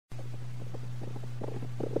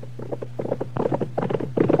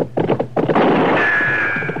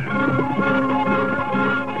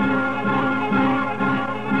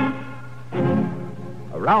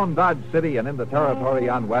Around Dodge City and in the territory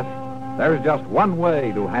on west, there's just one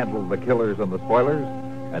way to handle the killers and the spoilers,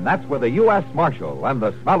 and that's with a U.S. Marshal and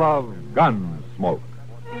the smell of Gunsmoke.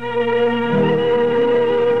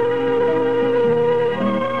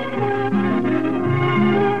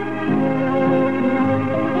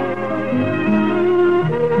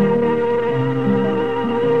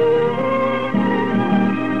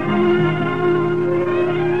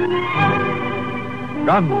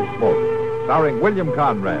 Gunsmoke, starring William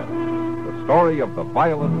Conrad, the story of the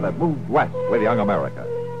violence that moved west with young America,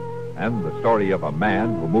 and the story of a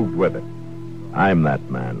man who moved with it. I'm that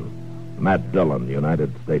man, Matt Dillon,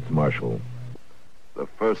 United States Marshal. The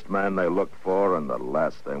first man they look for and the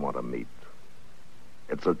last they want to meet.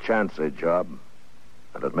 It's a chancy job,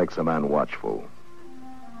 and it makes a man watchful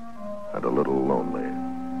and a little lonely.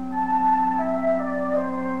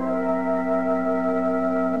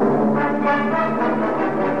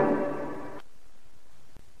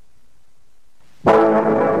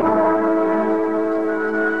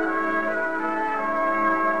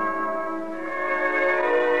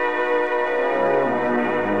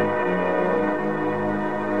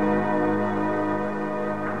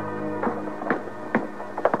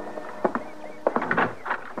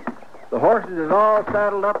 The horses is all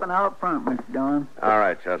saddled up and out front, Mr. Dillon. All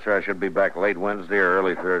right, Chester. I should be back late Wednesday or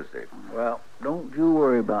early Thursday. Well, don't you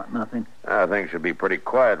worry about nothing. Things should be pretty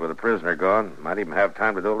quiet with the prisoner gone. Might even have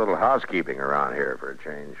time to do a little housekeeping around here for a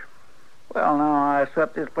change. Well, now, I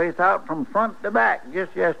swept this place out from front to back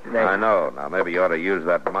just yesterday. I know. Now, maybe you ought to use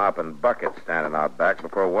that mop and bucket standing out back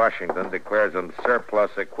before Washington declares them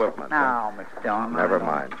surplus equipment. Now, Mr. Dillon. Never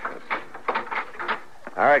mind.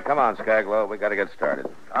 All right, come on, Skaglow. We got to get started.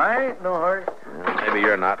 I ain't no hurry. Maybe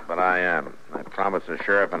you're not, but I am. I promised the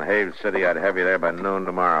sheriff in Haves City I'd have you there by noon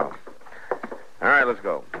tomorrow. All right, let's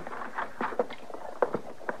go.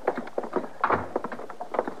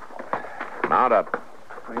 Mount up.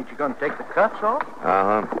 Ain't you going to take the cuffs off?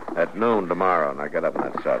 Uh-huh. At noon tomorrow, and I get up in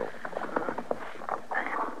that saddle.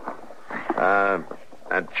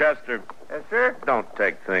 And Chester... Yes, sir? Don't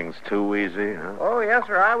take things too easy, huh? Oh, yes,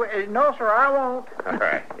 sir. No, sir, I won't. All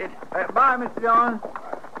right. Bye, Mr. Dillon.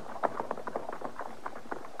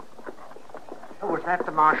 Was that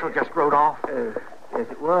the marshal just rode off? Yes,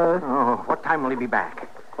 it was. Oh, what time will he be back?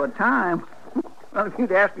 What time? Well, if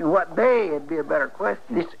you'd ask me what day, it'd be a better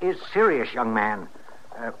question. This is serious, young man.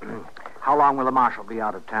 How long will the marshal be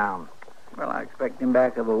out of town? Well, I expect him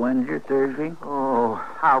back of a Wednesday or Thursday. Oh,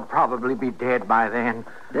 I'll probably be dead by then.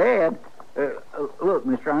 Dead? Look,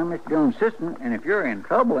 mister, I'm Mr. Dillon's assistant, and if you're in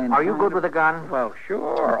trouble... Are you good with a gun? Well,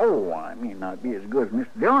 sure. Oh, I may not be as good as Mr.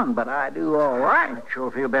 Dillon, but I do all right. I'd sure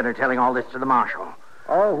feel better telling all this to the marshal.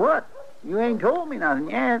 Oh, what? You ain't told me nothing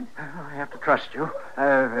yet. I have to trust you.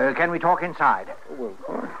 Can we talk inside? Oh, well, of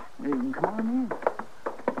course. You can come on in.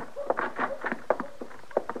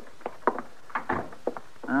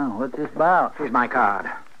 Oh, what's this about? Here's my card.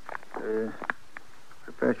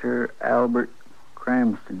 Professor Albert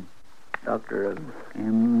Cramston, Doctor of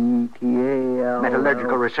METAL...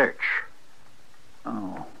 Metallurgical Research.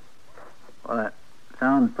 Oh. Well, that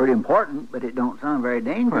sounds pretty important, but it don't sound very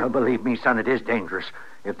dangerous. Well, believe me, son, it is dangerous.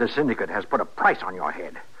 If the syndicate has put a price on your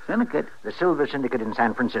head. Syndicate? The Silver Syndicate in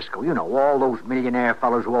San Francisco. You know, all those millionaire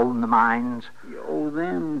fellows who own the mines. You owe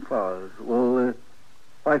them fellows. Well,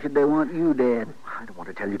 why should they want you dead? I don't want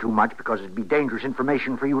to tell you too much because it'd be dangerous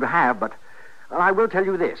information for you to have, but I will tell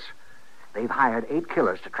you this. They've hired 8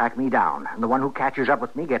 killers to track me down, and the one who catches up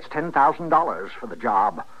with me gets $10,000 for the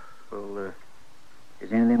job. Well,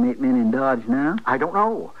 is any of them 8 men in Dodge now? I don't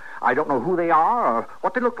know. I don't know who they are or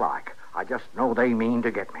what they look like. I just know they mean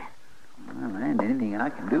to get me. Well, there ain't anything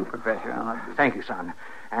I can do, Professor. Thank you, son.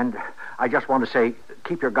 And I just want to say,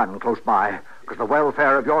 keep your gun close by, because the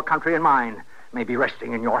welfare of your country and mine may be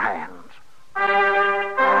resting in your hands.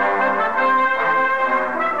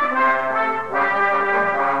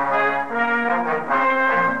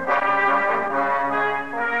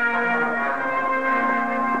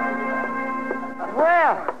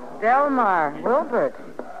 Well, Delmar, Wilbert.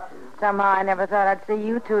 Somehow I never thought I'd see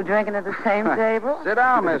you two drinking at the same table. Sit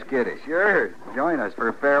down, Miss Kitty. Sure. Join us for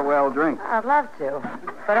a farewell drink. I'd love to,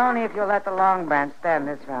 but only if you'll let the Long Branch stand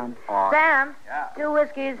this round. Sam, Yeah. 2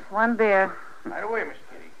 whiskeys, 1 beer. Right away, Miss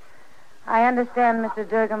Kitty. I understand Mr.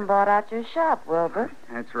 Durgan bought out your shop, Wilbert.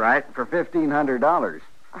 That's right, for $1,500.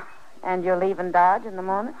 And you're leaving Dodge in the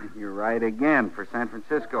morning? You're right again, for San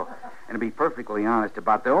Francisco. And to be perfectly honest,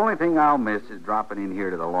 about the only thing I'll miss is dropping in here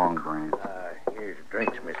to the Long Branch. Here's your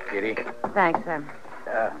drinks, Miss Kitty. Thanks, Sam.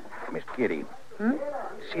 Miss Kitty. Hmm?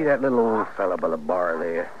 See that little old fella by the bar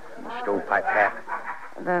there? In the stovepipe hat?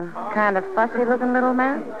 The kind of fussy-looking little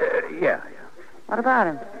man? Yeah. What about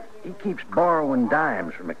him? He keeps borrowing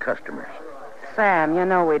dimes from the customers. Sam, you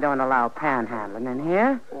know we don't allow panhandling in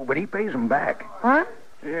here. Oh, but he pays them back. What?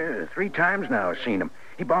 Yeah, 3 times now I've seen him.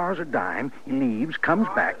 He borrows a dime, he leaves, comes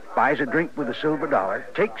back, buys a drink with a silver dollar,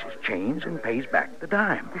 takes his change, and pays back the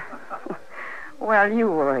dime. Well,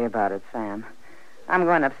 you worry about it, Sam. I'm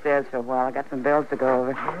going upstairs for a while. I got some bills to go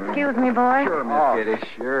over. Excuse me, boy. Sure, Miss Kitty,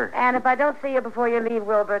 sure. And if I don't see you before you leave,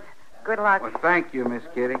 Wilbert, good luck. Well, thank you, Miss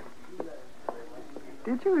Kitty.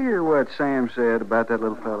 Did you hear what Sam said about that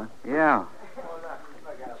little fella? Yeah.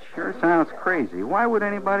 Sure sounds crazy. Why would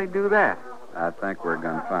anybody do that? I think we're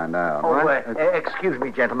going to find out. Oh, excuse me,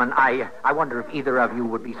 gentlemen. I wonder if either of you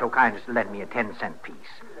would be so kind as to lend me a 10-cent piece.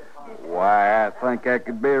 Why, I think that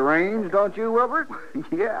could be arranged, don't you, Wilbert?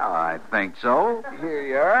 Yeah, I think so. Here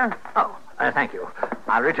you are. Oh, thank you.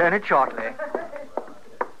 I'll return it shortly.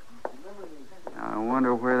 I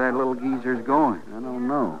wonder where that little geezer's going. I don't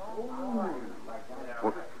know.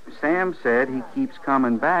 Well, Sam said he keeps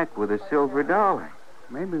coming back with a silver dollar.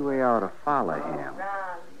 Maybe we ought to follow him.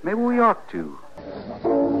 Maybe we ought to.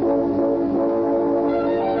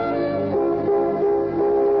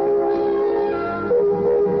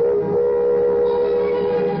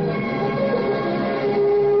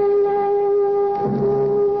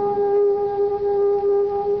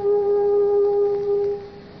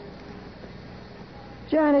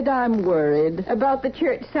 Janet, I'm worried. About the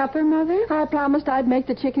church supper, Mother? I promised I'd make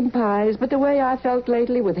the chicken pies, but the way I felt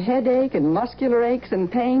lately with headache and muscular aches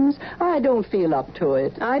and pains, I don't feel up to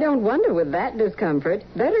it. I don't wonder with that discomfort.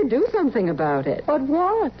 Better do something about it. But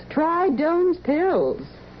what? Try Doan's pills.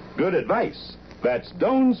 Good advice. That's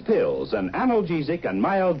Doan's pills, an analgesic and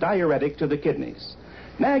mild diuretic to the kidneys.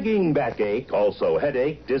 Nagging backache, also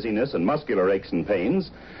headache, dizziness, and muscular aches and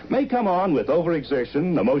pains may come on with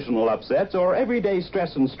overexertion, emotional upsets, or everyday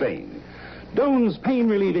stress and strain. Doan's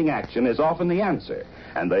pain-relieving action is often the answer,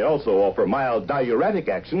 and they also offer mild diuretic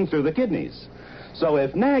action through the kidneys. So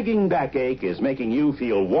if nagging backache is making you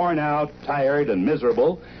feel worn out, tired, and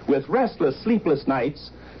miserable, with restless, sleepless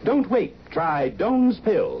nights, don't wait. Try Doan's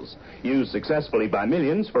pills, used successfully by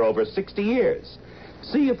millions for over 60 years.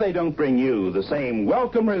 See if they don't bring you the same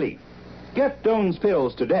welcome relief. Get Doan's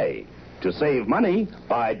pills today. To save money,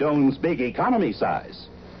 buy Doan's big economy size.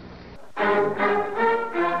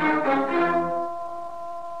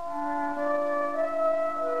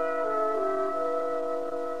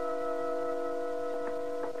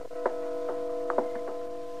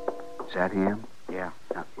 Is that him? Yeah.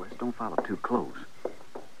 Now, let's don't follow too close.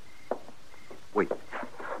 Wait.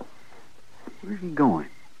 Where's he going?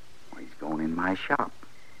 Well, he's going in my shop.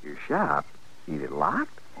 Your shop? Ain't it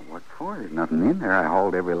locked? Well, what for? There's nothing in there. I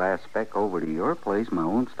hauled every last speck over to your place. My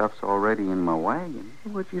own stuff's already in my wagon.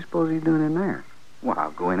 What do you suppose he's doing in there? Well,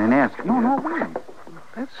 I'll go in and ask him. No, wait.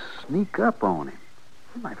 Let's sneak up on him.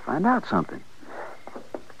 We might find out something.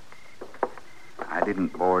 I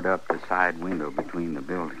didn't board up the side window between the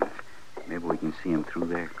buildings. Maybe we can see him through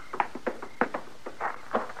there.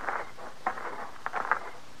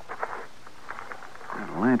 Got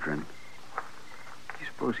a lantern. You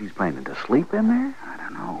suppose he's planning to sleep in there? I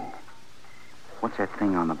don't know. What's that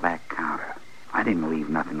thing on the back counter? I didn't leave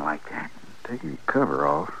nothing like that. Taking the cover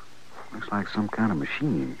off. Looks like some kind of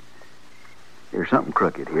machine. There's something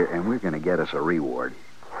crooked here, and we're going to get us a reward.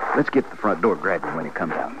 Let's get to the front door, grab him when he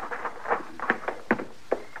comes out.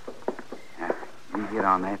 You get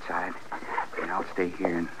on that side, and I'll stay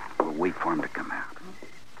here, and we'll wait for him to come out.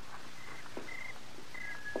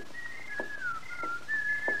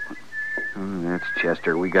 Oh, that's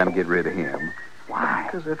Chester. We got to get rid of him. Why?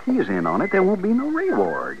 Because if he's in on it, there won't be no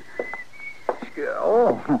reward.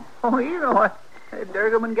 Oh, you know what?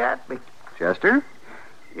 Durgaman got me. Chester?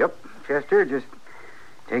 Yep, Chester, just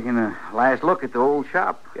taking a last look at the old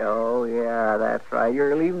shop. Oh, yeah, that's right.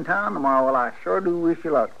 You're leaving town tomorrow. Well, I sure do wish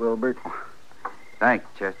you luck, Wilbert. Thanks,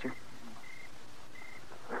 Chester.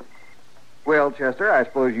 Well, Chester, I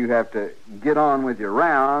suppose you have to get on with your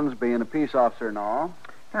rounds, being a peace officer and all.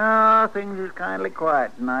 Things is kindly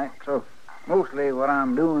quiet tonight, so mostly what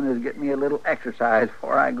I'm doing is getting me a little exercise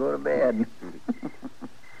before I go to bed.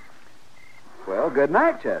 Well, good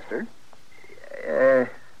night, Chester. Good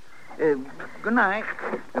night.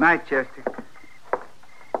 Good night, Chester.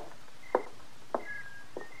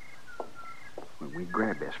 When we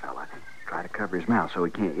grab this fella, try to cover his mouth so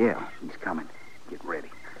he can't yell. He's coming. Get ready.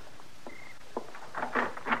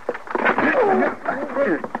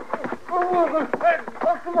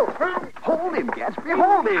 Hold him, Gatsby.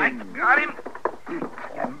 Hold him. I got him.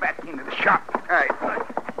 Get him back into the shop. All right.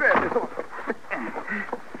 Grab this.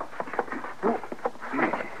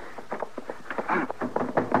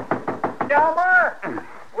 Delmar!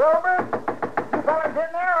 Wilbur! You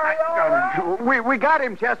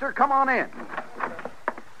got him, Chester. Come on in.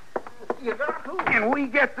 You got to. And we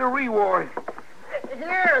get the reward.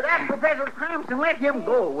 Here, that's Professor Crampton. Let him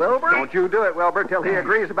go, Wilbur. Don't you do it, Wilbur, till he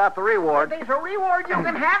agrees about the reward. If there's a reward, you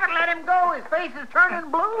can have it. Let him go. His face is turning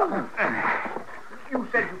blue. You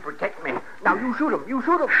said you'd protect me. Now, you shoot him. You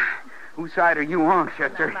shoot him. Whose side are you on,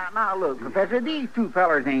 Chester? Now, look, Professor, these two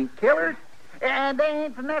fellers ain't killers. And they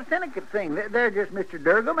ain't from that syndicate thing. They're just Mr.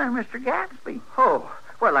 Durgam and Mr. Gatsby. Oh,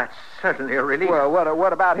 well, that's certainly a relief. Well,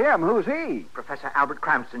 what about him? Who's he? Professor Albert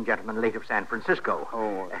Cranston, gentleman, late of San Francisco.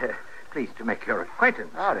 Oh. Pleased to make your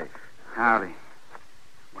acquaintance. Howdy.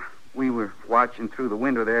 We were watching through the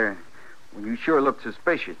window there. Well, you sure looked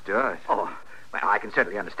suspicious to us. Oh, well, I can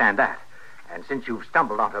certainly understand that. And since you've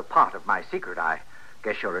stumbled onto a part of my secret, I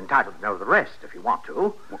guess you're entitled to know the rest if you want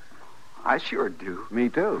to. Well, I sure do. Me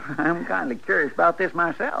too. I'm kind of curious about this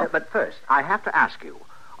myself. But first, I have to ask you,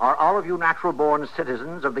 are all of you natural-born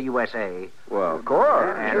citizens of the USA? Well, of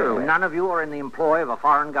course. And Sure. none of you are in the employ of a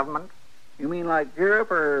foreign government? You mean like Europe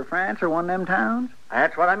or France or one of them towns?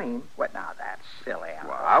 That's what I mean. What, now, that's silly.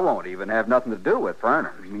 Well, I won't even have nothing to do with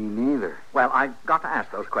foreigners. Me neither. Well, I've got to ask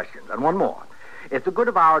those questions. And one more. If the good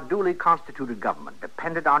of our duly constituted government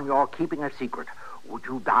depended on your keeping a secret, would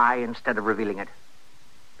you die instead of revealing it?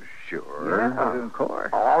 Sure. Yeah, of course.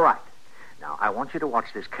 All right. Now, I want you to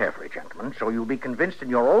watch this carefully, gentlemen, so you'll be convinced in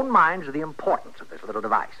your own minds of the importance of this little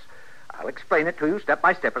device. I'll explain it to you step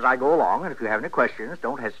by step as I go along, and if you have any questions,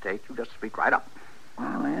 don't hesitate. You just speak right up.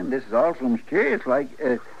 Well, man, this is also mysterious. Like,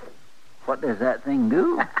 what does that thing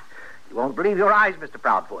do? You won't believe your eyes, Mr.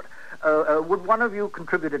 Proudfoot. Would one of you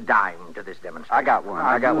contribute a dime to this demonstration? I got one.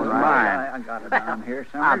 I got one. I got it down here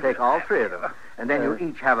somewhere. I'll take all three of them, and then you'll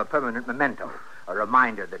each have a permanent memento. A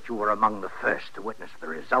reminder that you were among the first to witness the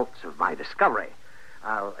results of my discovery.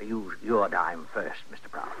 I'll use your dime first, Mr.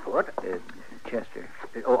 Proudfoot. Chester.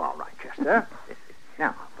 Oh, all right, Chester.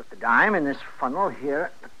 Now, put the dime in this funnel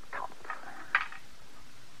here at the top.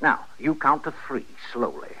 Now, you count to three,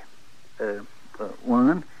 slowly.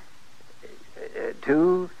 1,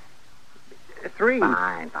 2, 3.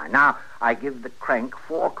 Fine. Now, I give the crank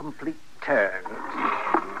 4 complete turns.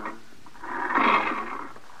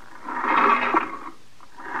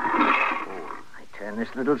 Turn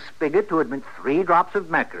this little spigot to admit 3 drops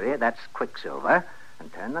of mercury, that's quicksilver,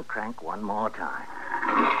 and turn the crank 1 more time.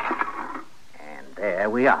 And there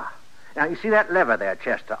we are. Now, you see that lever there,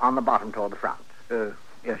 Chester, on the bottom toward the front?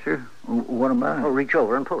 Yes, sir. What about it? Oh, reach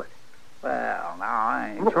over and pull it. Well, now,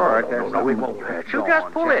 I ain't sure. No, it won't hurt. You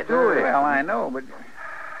just pull it. Do it. Well, I know, but...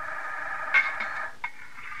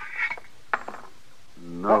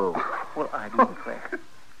 No. Well, I declare.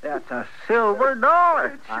 That's a silver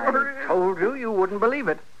dollar. I told you you wouldn't believe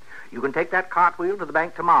it. You can take that cartwheel to the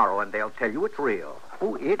bank tomorrow, and they'll tell you it's real.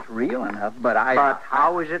 Oh, it's real enough, but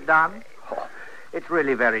how is it done? Oh, it's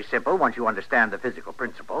really very simple once you understand the physical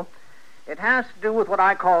principle. It has to do with what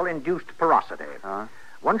I call induced porosity.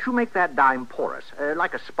 Once you make that dime porous,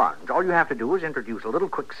 like a sponge, all you have to do is introduce a little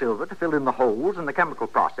quicksilver to fill in the holes, and the chemical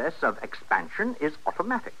process of expansion is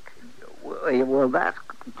automatic. Well, that's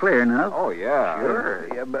clear enough. Oh, yeah. Sure.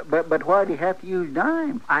 Yeah, but why do you have to use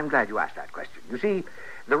dime? I'm glad you asked that question. You see,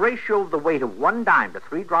 the ratio of the weight of 1 dime to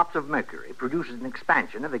 3 drops of mercury produces an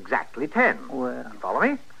expansion of exactly 10. Well... You follow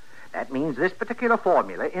me? That means this particular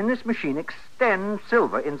formula in this machine extends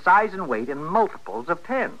silver in size and weight in multiples of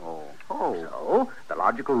 10. Oh. So, the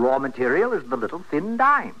logical raw material is the little thin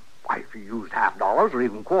dime. Why, if you used $half or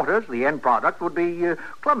even quarters, the end product would be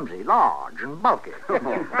clumsy, large, and bulky. Of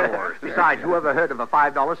course. Besides, who ever heard of a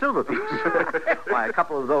 $5 silver piece? Why, a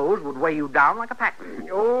couple of those would weigh you down like a pack.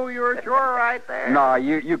 Oh, you're sure right there. No,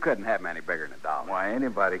 you couldn't have them any bigger than $1. Why,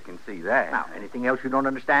 anybody can see that. Now, anything else you don't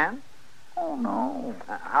understand? Oh, no.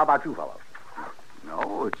 How about you fellows?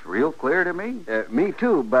 No, it's real clear to me. Me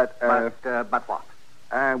too, but... But what?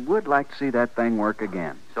 I would like to see that thing work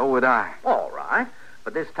again. So would I. All right.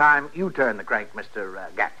 But this time, you turn the crank, Mr.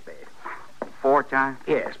 Gatsby. 4 times?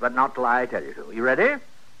 Yes, but not till I tell you to. You ready?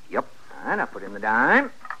 Yep. All right, now put in the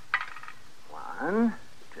dime. 1,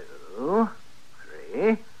 2,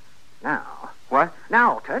 3. Now. What?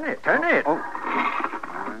 Now, turn it. Oh.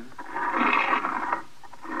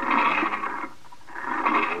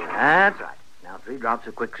 That's right. Now 3 drops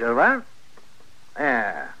of quicksilver.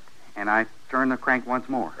 There. And I turn the crank once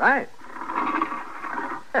more. Right.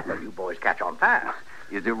 Well, you boys catch on fast.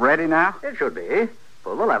 Is it ready now? It should be.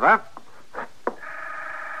 Pull the lever.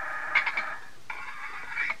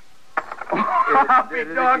 I'll be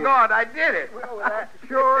doggone, I did it. Well, that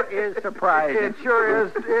sure is surprising. It sure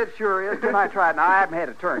is. It sure is. Can I try it? Now, I haven't had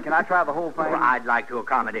a turn. Can I try the whole thing? Well, I'd like to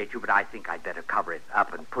accommodate you, but I think I'd better cover it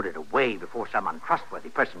up and put it away before some untrustworthy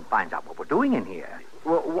person finds out what we're doing in here.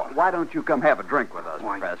 Well, why don't you come have a drink with us,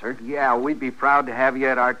 Professor? Yeah, we'd be proud to have you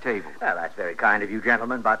at our table. Well, that's very kind of you,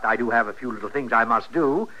 gentlemen, but I do have a few little things I must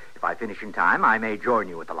do. If I finish in time, I may join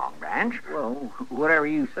you at the Long Branch. Well, whatever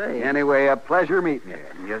you say. Anyway, a pleasure meeting you.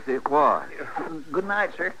 Yes, it was. Good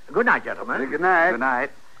night, sir. Good night, gentlemen. Good night. Good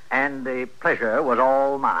night. And the pleasure was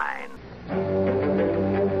all mine.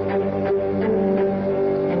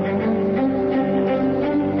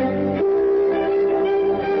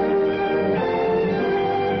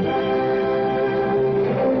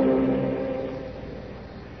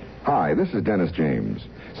 Hi, this is Dennis James.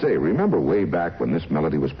 Say, remember way back when this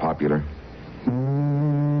melody was popular?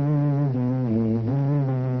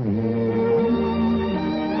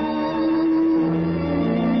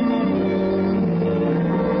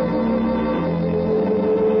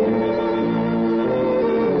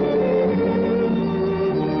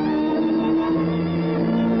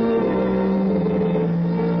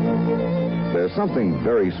 There's something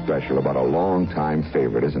very special about a long-time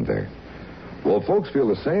favorite, isn't there? Well, folks feel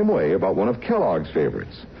the same way about one of Kellogg's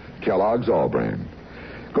favorites, Kellogg's All Brand.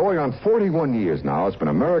 Going on 41 years now, it's been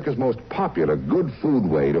America's most popular good food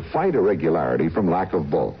way to fight irregularity from lack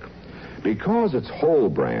of bulk. Because it's whole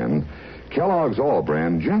brand, Kellogg's All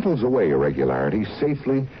Brand gentles away irregularity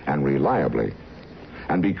safely and reliably.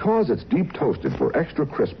 And because it's deep toasted for extra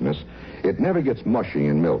crispness, it never gets mushy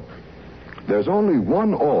in milk. There's only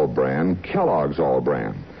one All Brand, Kellogg's All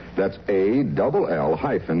Brand. That's ALL-BRAN.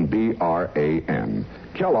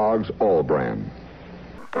 Kellogg's All Brand.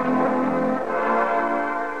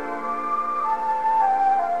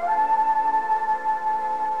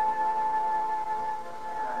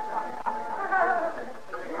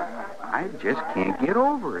 I just can't get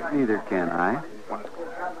over it. Neither can I.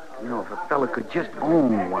 You know, if a fella could just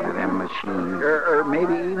own one of them machines. Or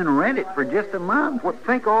maybe even rent it for just a month. Well,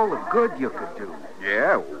 think all the good you could do.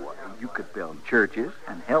 Yeah, well, you could build churches.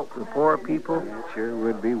 And help the poor people. It sure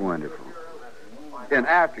would be wonderful. And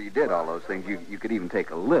after you did all those things, you could even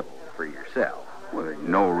take a little for yourself. Well, there's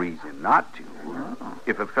no reason not to.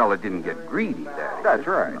 If a fella didn't get greedy, that is. That's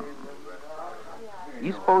right.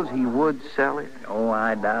 You suppose he would sell it? Oh,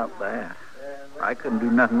 I doubt that. I couldn't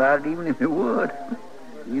do nothing about it even if he would.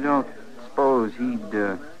 You don't suppose he'd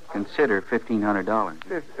consider $1,500?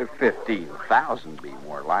 $15,000 be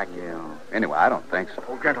more like it. Yeah. Anyway, I don't think so.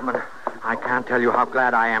 Oh, gentlemen, I can't tell you how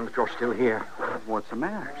glad I am that you're still here. What's the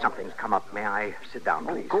matter? Something's come up. May I sit down,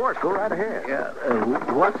 please? Of course. Go right ahead. Yeah.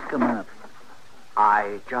 What's come up?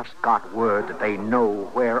 I just got word that they know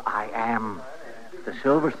where I am. The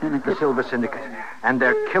Silver Syndicate? The Silver Syndicate. And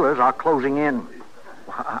their killers are closing in.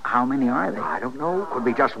 How many are they? I don't know. Could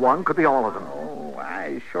be just one. Could be all of them. Oh,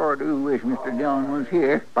 I sure do wish Mr. Dillon was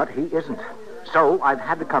here. But he isn't. So I've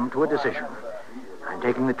had to come to a decision. I'm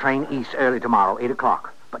taking the train east early tomorrow, 8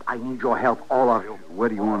 o'clock. But I need your help, all of you. What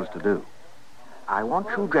do you want us to do? I want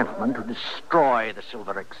you gentlemen to destroy the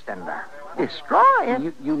Silver Extender. Destroy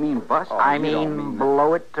it? You mean bust? I mean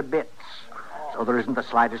blow it to bits. So there isn't the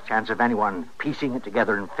slightest chance of anyone piecing it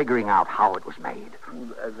together and figuring out how it was made.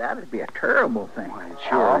 That'd be a terrible thing. Well, it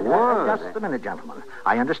sure would. Just a minute, gentlemen.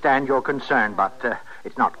 I understand your concern, but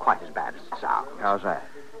it's not quite as bad as it sounds. How's that?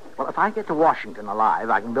 Well, if I get to Washington alive,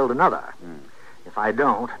 I can build another. If I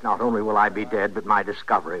don't, not only will I be dead, but my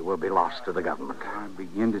discovery will be lost to the government. I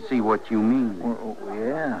begin to see what you mean. Well,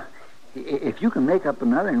 yeah. If you can make up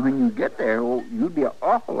another, and when you get there, you'd be an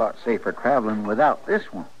awful lot safer traveling without this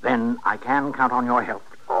one. Then I can count on your help.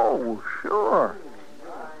 Oh, sure.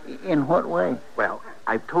 In what way? Well,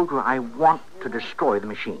 I've told you I want to destroy the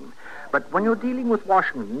machine. But when you're dealing with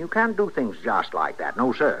Washington, you can't do things just like that.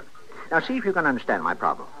 No, sir. Now, see if you can understand my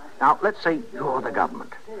problem. Now, let's say you're the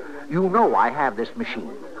government. You know I have this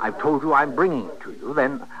machine. I've told you I'm bringing it to you.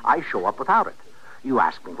 Then I show up without it. You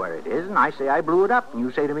ask me where it is, and I say I blew it up. And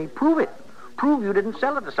you say to me, prove it. Prove you didn't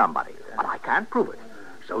sell it to somebody. But I can't prove it.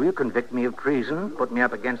 So you convict me of treason, put me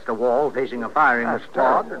up against a wall facing a firing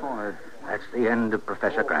squad. That's the end of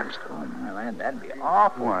Professor Cranston. Well, that'd be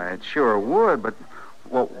awful. Why, it sure would, but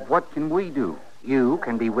what can we do? You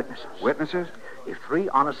can be witnesses. Witnesses? If 3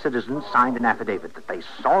 honest citizens signed an affidavit that they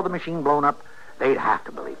saw the machine blown up, they'd have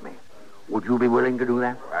to believe me. Would you be willing to do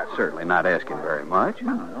that? Certainly not asking very much.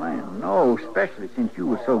 No, especially since you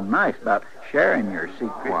were so nice about sharing your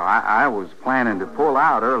secret. Well, I was planning to pull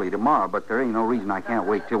out early tomorrow, but there ain't no reason I can't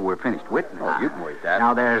wait till we're finished witnessing. Oh, you can wait that.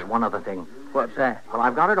 Now, there's one other thing. What's that? Well,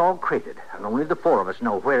 I've got it all crated, and only the 4 of us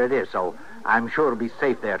know where it is, so I'm sure it'll be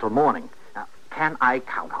safe there till morning. Now, Can I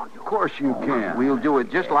count on you? Of course you can. We'll do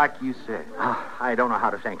it just like you said. I don't know how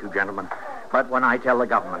to thank you, gentlemen. But when I tell the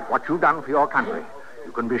government what you've done for your country,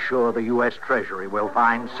 you can be sure the U.S. Treasury will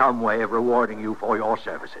find some way of rewarding you for your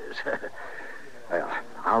services. Well,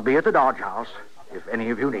 I'll be at the Dodge House if any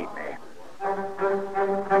of you need me.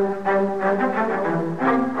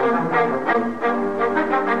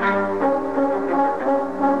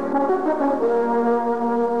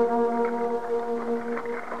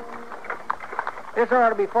 This ought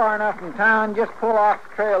to be far enough from town. Just pull off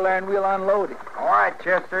the trail there and we'll unload it. All right,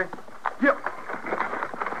 Chester. Yep.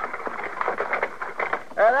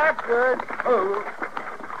 That's good. Oh.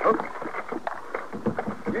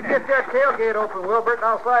 You get that tailgate open, Wilbert, and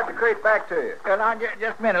I'll slide the crate back to you. Well, now,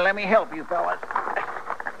 just a minute. Let me help you, fellas.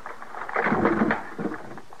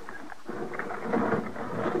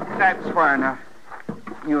 That's far enough.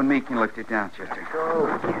 You and me can lift it down, Chester.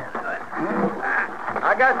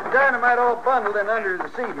 I got the dynamite all bundled in under the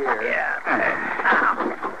seat here. Yeah.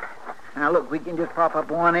 Now, look, we can just prop up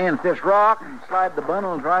one end of this rock and slide the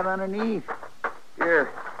bundles right underneath.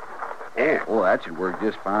 Here. Oh, that should work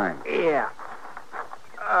just fine. Yeah.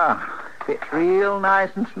 Fits real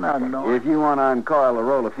nice and snug, don't it? If you want to uncoil a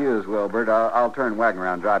roll of fuse, Wilbert, I'll turn wagon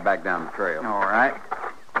around and drive back down the trail. All right.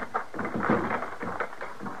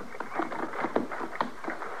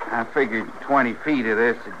 I figured 20 feet of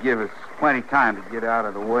this would give us plenty of time to get out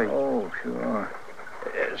of the way. Oh, sure.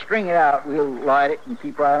 String it out. We'll light it and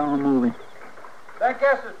keep right on moving. That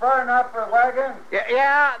guess is far enough for a wagon?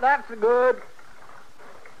 Yeah, that's good.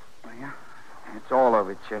 Well, that's all of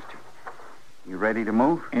it, Chester. You ready to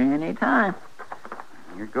move? Anytime.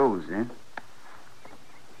 Here goes, then.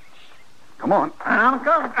 Come on. I'm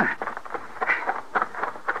coming.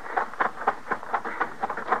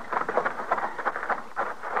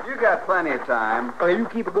 You got plenty of time. Oh, you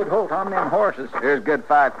keep a good hold on them horses. There's good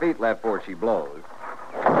 5 feet left before she blows.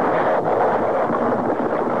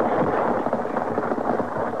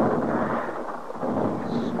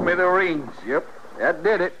 Smithereens. Yep, that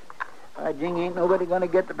did it. By jing, ain't nobody going to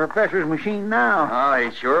get the professor's machine now. Oh,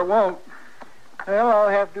 he sure won't. Well, all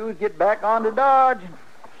I have to do is get back on to Dodge and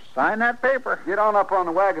sign that paper. Get on up on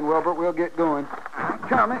the wagon, Wilbert. We'll get going. I'm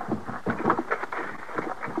coming.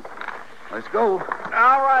 Let's go.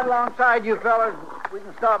 I'll ride alongside you fellas. We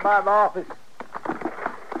can stop by the office.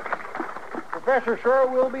 Professor sure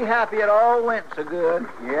will be happy it all went so good.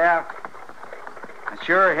 Yeah. I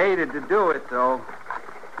sure hated to do it, though.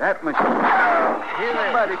 That machine... Here,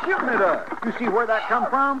 somebody shooting at us. You see where that come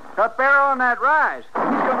from? Up there on that rise. He's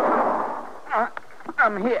gonna...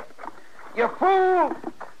 I'm hit. You fool!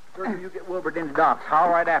 Sure, you get Wilbert into Doc's. I'll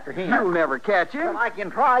ride after him. You'll never catch him. Well, I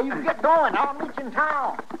can try. You can get going. I'll meet you in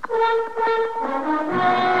town.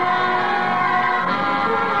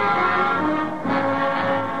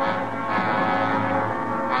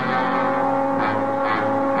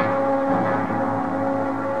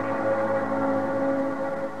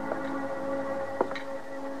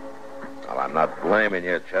 Well, I'm not blaming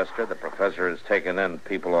you, Chester. The professor has taken in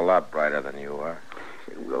people a lot brighter than you are.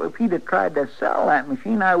 Well, if he'd have tried to sell that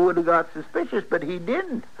machine, I would have got suspicious, but he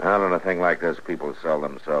didn't. Not on a thing like this, people sell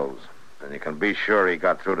themselves. And you can be sure he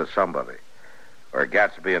got through to somebody. Or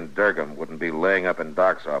Gatsby and Durgam wouldn't be laying up in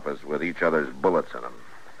Doc's office with each other's bullets in them.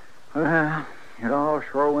 Well, it all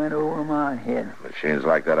sure went over my head. Machines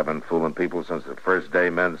like that have been fooling people since the first day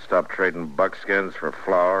men stopped trading buckskins for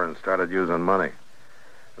flour and started using money.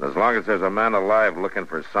 And as long as there's a man alive looking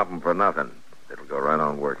for something for nothing, it'll go right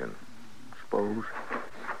on working. Suppose.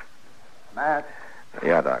 Matt?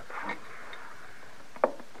 Yeah, Doc.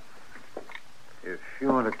 If you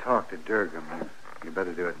want to talk to Durgam, you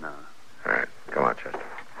better do it now. All right. Come on, Chester.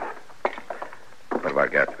 What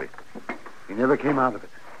about Gatsby? He never came out of it.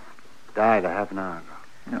 Died a half an hour ago.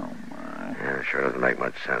 No, my. Yeah, sure doesn't make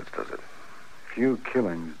much sense, does it? Few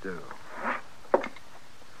killings do.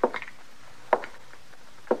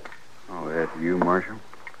 Oh, that you, Marshal?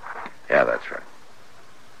 Yeah, that's right.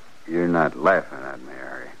 You're not laughing at me,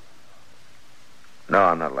 are you? No,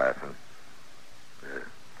 I'm not laughing.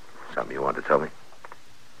 Something you want to tell me?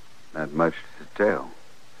 Not much to tell.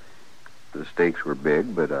 The stakes were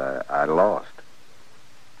big, but I lost.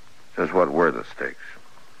 Just what were the stakes?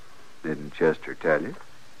 Didn't Chester tell you?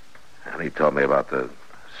 And he told me about the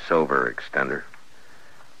silver extender.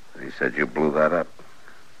 He said you blew that up.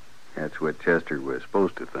 That's what Chester was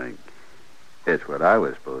supposed to think. It's what I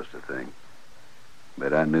was supposed to think.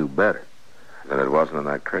 But I knew better. Then it wasn't in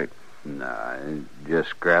that crate. Nah, just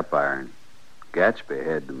scrap iron. Gatsby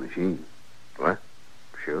had the machine. What?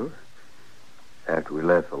 Sure. After we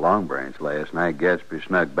left the Long Branch last night, Gatsby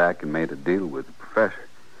snuck back and made a deal with the professor.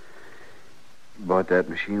 He bought that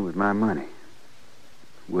machine with my money.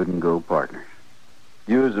 wouldn't go partners.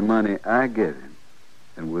 Use the money I give him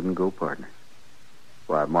and wouldn't go partners.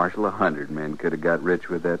 Why, Marshal, 100 men could have got rich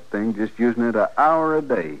with that thing just using it an hour a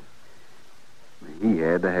day. He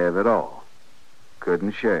had to have it all.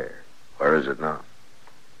 Couldn't share. Where is it now?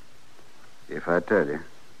 If I tell you,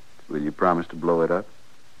 will you promise to blow it up?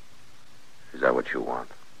 Is that what you want?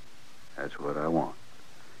 That's what I want.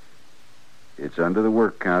 It's under the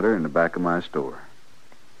work counter in the back of my store.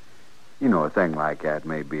 You know, a thing like that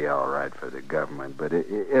may be all right for the government, but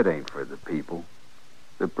it ain't for the people.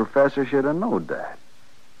 The professor should have known that.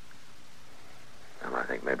 Well, I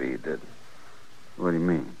think maybe he did. What do you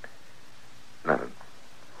mean? Nothing.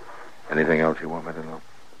 Anything else you want me to know?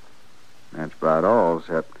 That's about all,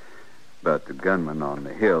 except about the gunman on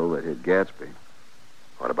the hill that hit Gatsby.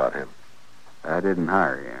 What about him? I didn't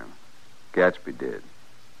hire him. Gatsby did.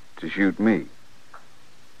 To shoot me.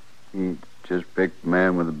 He just picked a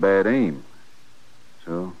man with a bad aim.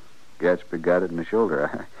 So Gatsby got it in the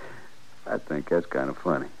shoulder. I think that's kind of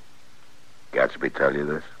funny. Gatsby tell you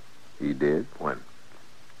this? He did. When?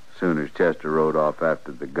 Soon as Chester rode off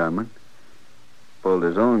after the gunman. Pulled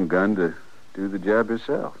his own gun to do the job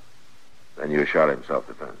himself. Then you shot him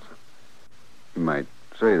self-defense. You might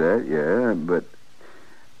say that, yeah, but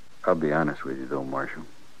I'll be honest with you, though, Marshal.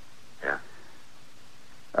 Yeah?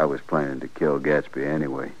 I was planning to kill Gatsby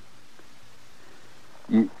anyway.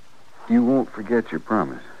 You won't forget your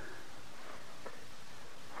promise.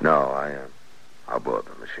 No, I'll blow up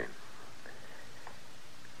the machine.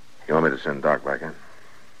 You want me to send Doc back in?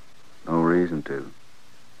 No reason to.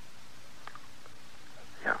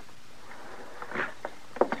 Yeah.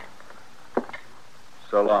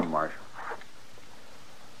 So long, Marshal.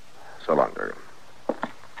 So long, Durgan.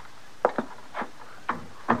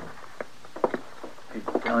 Did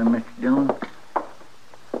you tell him, Mr. Dillon?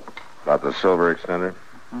 About the silver extender?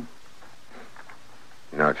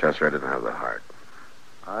 No, Chester, I didn't have the heart.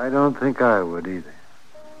 I don't think I would either.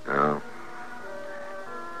 No.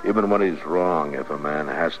 Even when he's wrong, if a man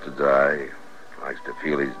has to die, he likes to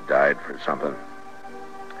feel he's died for something.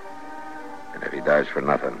 And if he dies for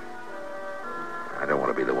nothing, I don't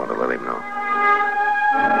want to be the one to let him know.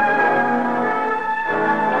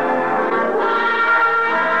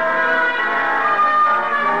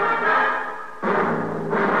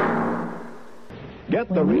 Get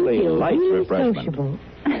the really light refreshment. Sociable.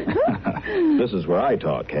 This is where I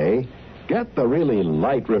talk, Kay. Get the really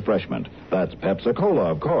light refreshment. That's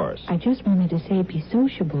Pepsi-Cola, of course. I just wanted to say be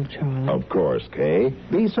sociable, Charlie. Of course, Kay.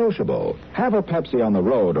 Be sociable. Have a Pepsi on the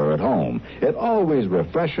road or at home. It always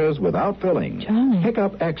refreshes without filling. Charlie. Pick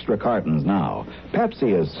up extra cartons now.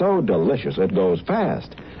 Pepsi is so delicious it goes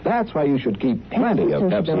fast. That's why you should keep plenty of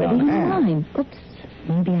Pepsi on hand. Oops.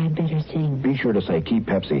 Maybe I'd better sing. Be sure to say keep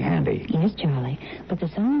Pepsi handy. Yes, Charlie. But the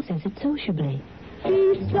song says it sociably.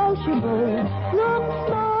 Be sociable. Look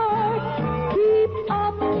smart. Keep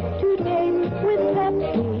up to date with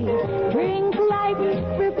Pepsi. Drink light,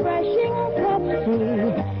 refreshing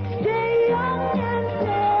Pepsi. Stay young and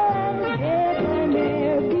fair. Get an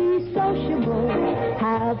air. Be sociable.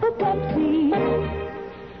 Have a Pepsi.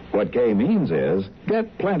 What Kay means is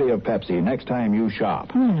get plenty of Pepsi next time you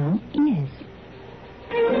shop. Well, yes.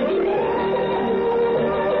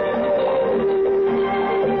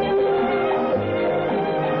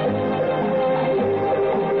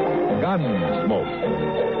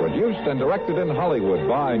 Gunsmoke. Produced and directed in Hollywood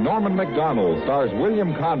by Norman Macdonald, stars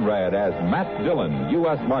William Conrad as Matt Dillon,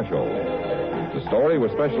 U.S. Marshal. The story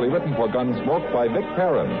was specially written for Gunsmoke by Vic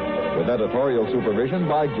Perrin, with editorial supervision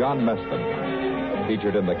by John Meston.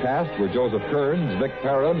 Featured in the cast were Joseph Kearns, Vic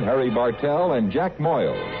Perrin, Harry Bartell, and Jack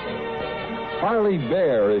Moyles. Harley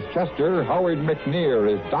Bear is Chester, Howard McNear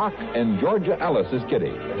is Doc, and Georgia Ellis is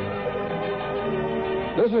Kitty.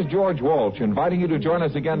 This is George Walsh inviting you to join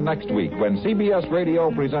us again next week when CBS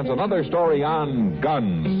Radio presents another story on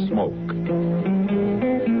Gunsmoke.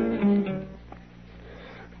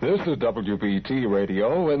 This is WBT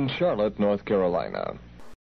Radio in Charlotte, North Carolina.